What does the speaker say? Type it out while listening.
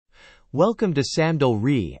Welcome to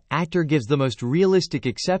Samdal-Ri. Actor gives the most realistic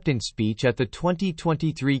acceptance speech at the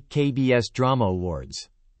 2023 KBS Drama Awards.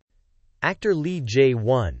 Actor Lee Jae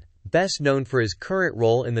Won, best known for his current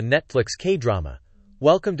role in the Netflix K-drama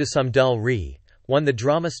Welcome to Samdal-Ri, won the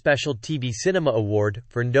Drama Special TV Cinema Award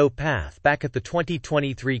for No Path back at the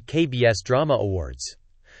 2023 KBS Drama Awards.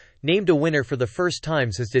 Named a winner for the first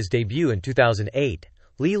time since his debut in 2008,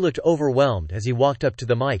 Lee looked overwhelmed as he walked up to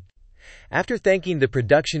the mic. After thanking the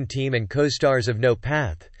production team and co-stars of No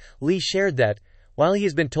Path, Lee shared that, while he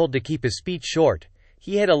has been told to keep his speech short,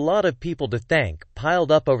 he had a lot of people to thank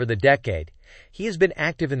piled up over the decade. He has been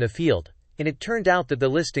active in the field, and it turned out that the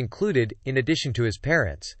list included, in addition to his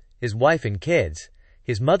parents, his wife and kids,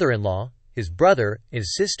 his mother-in-law, his brother,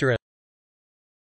 his sister